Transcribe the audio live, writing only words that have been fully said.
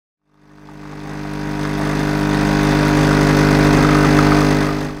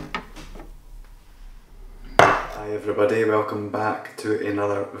Everybody, welcome back to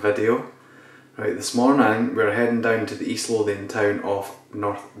another video. Right, this morning we're heading down to the East Lothian town of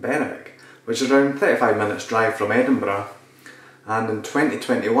North Berwick, which is around 35 minutes drive from Edinburgh, and in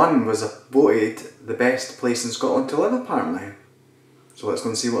 2021 was voted the best place in Scotland to live apparently. So let's go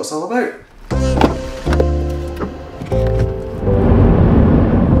and see what it's all about.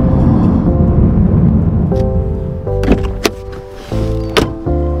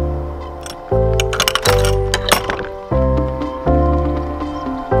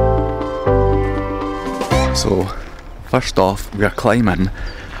 So, first off, we are climbing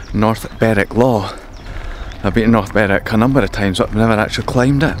North Berwick Law. I've been to North Berwick a number of times, but I've never actually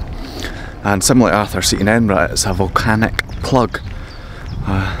climbed it. And similar to Arthur Seat in Edinburgh, it's a volcanic plug,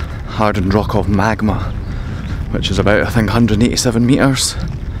 a hardened rock of magma, which is about, I think, 187 metres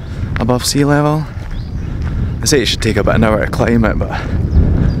above sea level. They say it should take about an hour to climb it, but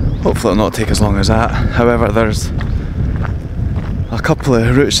hopefully it'll not take as long as that. However, there's a couple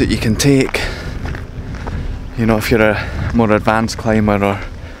of routes that you can take. You know, if you're a more advanced climber or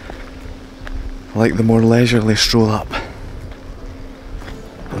like the more leisurely stroll up.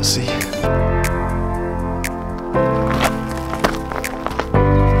 Let's see.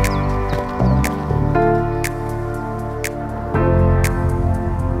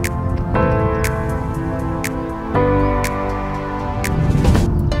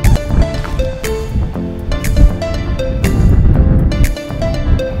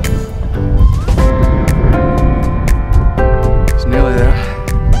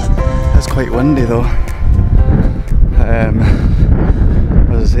 Quite windy though.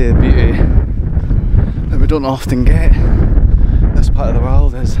 As I say, the beauty that we don't often get this part of the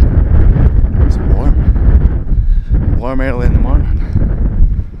world is it's warm early in the morning,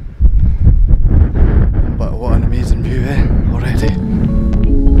 but what an amazing view already.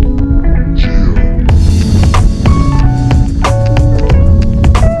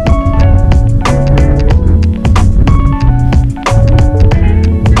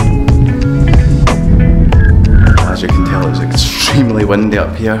 Extremely windy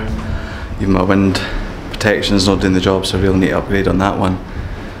up here. Even my wind protection is not doing the job, so I really need to upgrade on that one.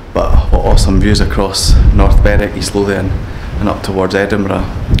 But what awesome views across North Berwick, East Lothian and up towards Edinburgh,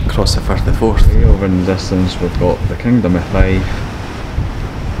 across the Firth of Forth. Over in the distance we've got the Kingdom of Fife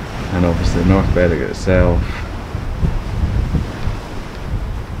and obviously North Berwick itself.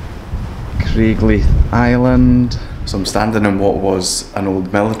 Craigleith Island. So I'm standing in what was an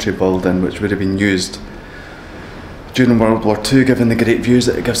old military building which would have been used during World War II, given the great views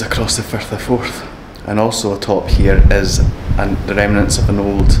that it gives across the Firth of Forth. And also atop here is the remnants of an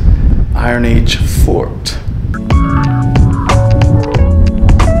old Iron Age fort. So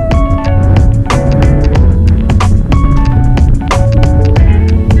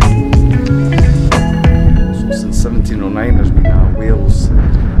since 1709 there's been a Wales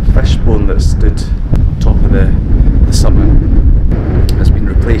fishbone that stood on top of the summit. It's been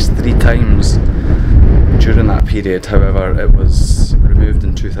replaced 3 times during that period. However, it was removed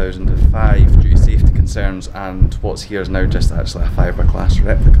in 2005 due to safety concerns, and what's here is now just actually a fiberglass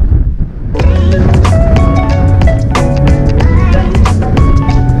replica.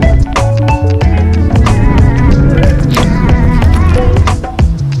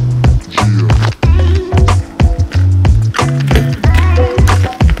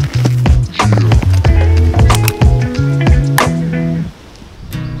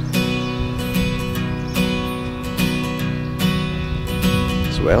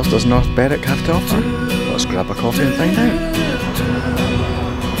 What else does North Berwick have to offer? Let's grab a coffee and find out.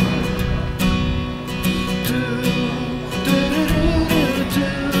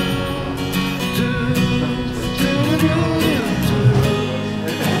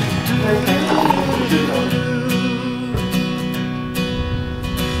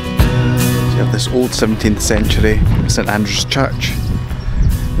 So you have this old 17th century St Andrew's Church,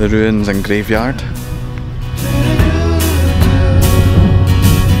 the ruins and graveyard.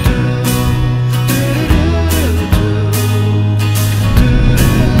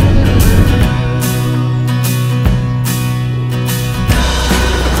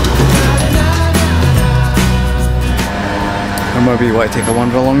 Or maybe you want to take a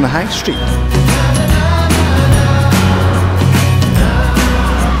wander along the high street.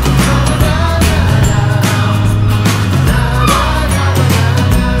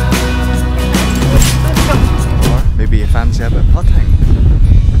 Or maybe you fancy a bit of putting.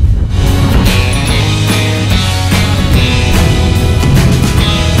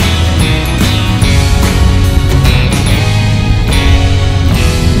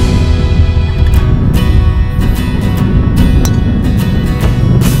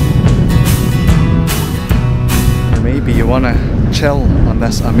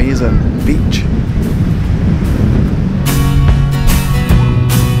 this amazing beach.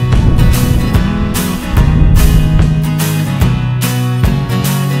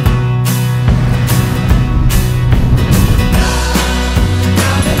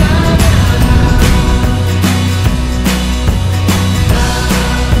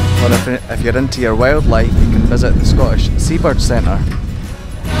 Or if you're into your wildlife, you can visit the Scottish Seabird Centre.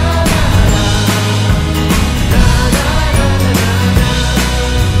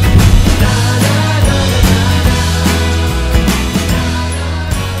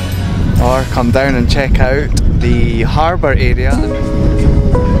 Or come down and check out the Harbour area.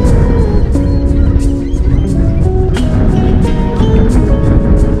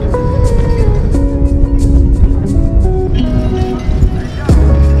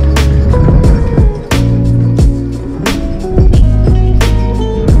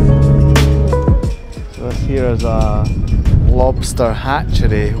 Here is a lobster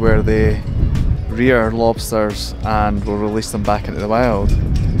hatchery where they rear lobsters and will release them back into the wild.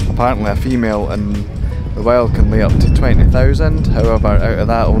 Apparently a female in the wild can lay up to 20,000, however out of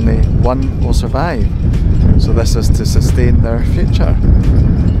that only one will survive. So this is to sustain their future.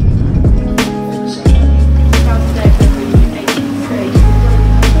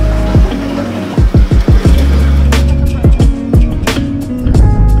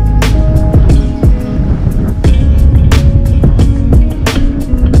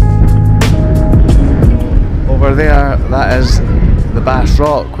 Over there, that is the Bass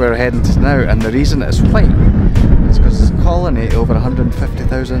Rock we're heading to now, and the reason it's white is because it's a colony of over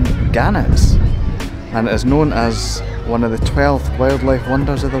 150,000 gannets, and it is known as one of the 12 wildlife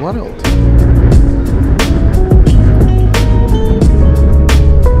wonders of the world.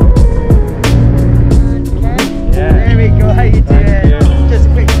 Yeah. There we go, how you doing? Just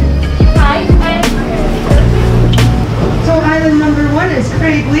a quick. Hi. So island number 1 is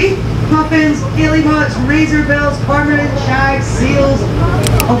Craig Lee. Puffins, haleymots, razorbills, cormorants, shags, seals.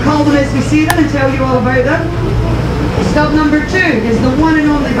 I'll call them as we see them and tell you all about them. Stop number 2 is the one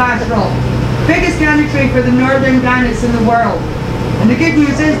and only Bass Rock. Biggest gannetry for the northern gannets in the world. And the good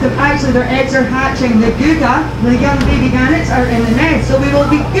news is that actually their eggs are hatching. The guga, the young baby gannets, are in the nest, so we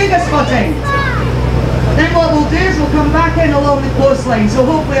will be guga spotting. Then what we'll do is we'll come back in along the coastline, so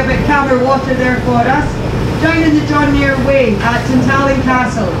hopefully a bit calmer water there for us. Down in the John Muir Way at Tantallon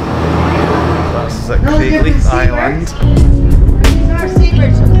Castle. That's at Craigleith Island. These are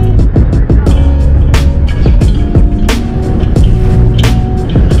seabirds.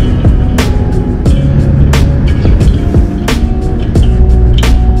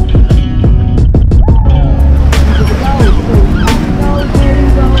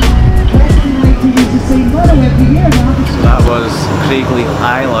 So that was Craigleith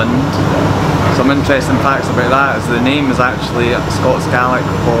Island. Some interesting facts about that is the name is actually Scots Gaelic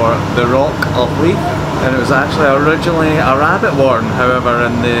for the Rock of Leith, and it was actually originally a rabbit warren. However,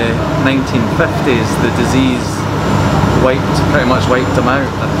 in the 1950s the disease pretty much wiped them out.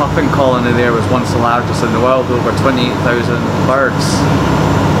 The puffin colony there was once the largest in the world, over 28,000 birds.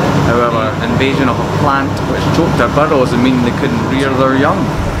 However, invasion of a plant which choked their burrows and meaning they couldn't rear their young.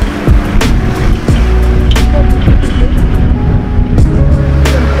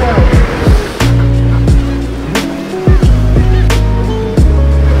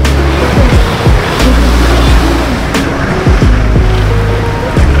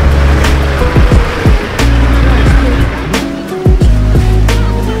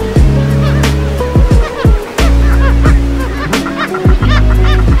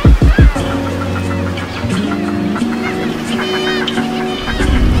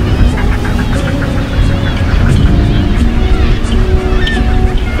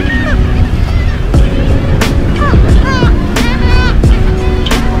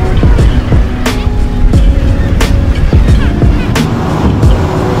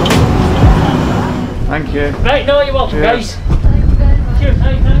 Thank you. Right, no, you're welcome, Cheers. guys. Cheers,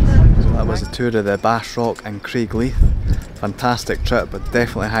 thanks. So that was a tour of the Bass Rock and Craigleith. Fantastic trip, but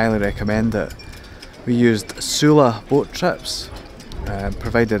definitely highly recommend it. We used Sula boat trips,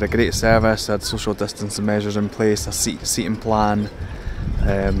 provided a great service, had social distancing measures in place, a seating plan,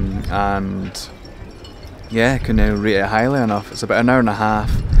 and yeah, couldn't rate it highly enough. It's about an hour and a half.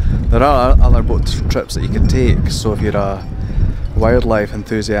 There are other boat trips that you can take, so if you're a wildlife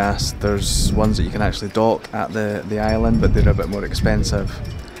enthusiast, there's ones that you can actually dock at the island, but they're a bit more expensive.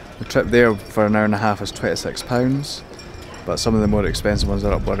 The trip there for an hour and a half is £26, but some of the more expensive ones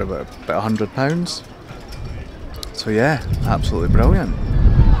are upward about £100. So yeah, absolutely brilliant.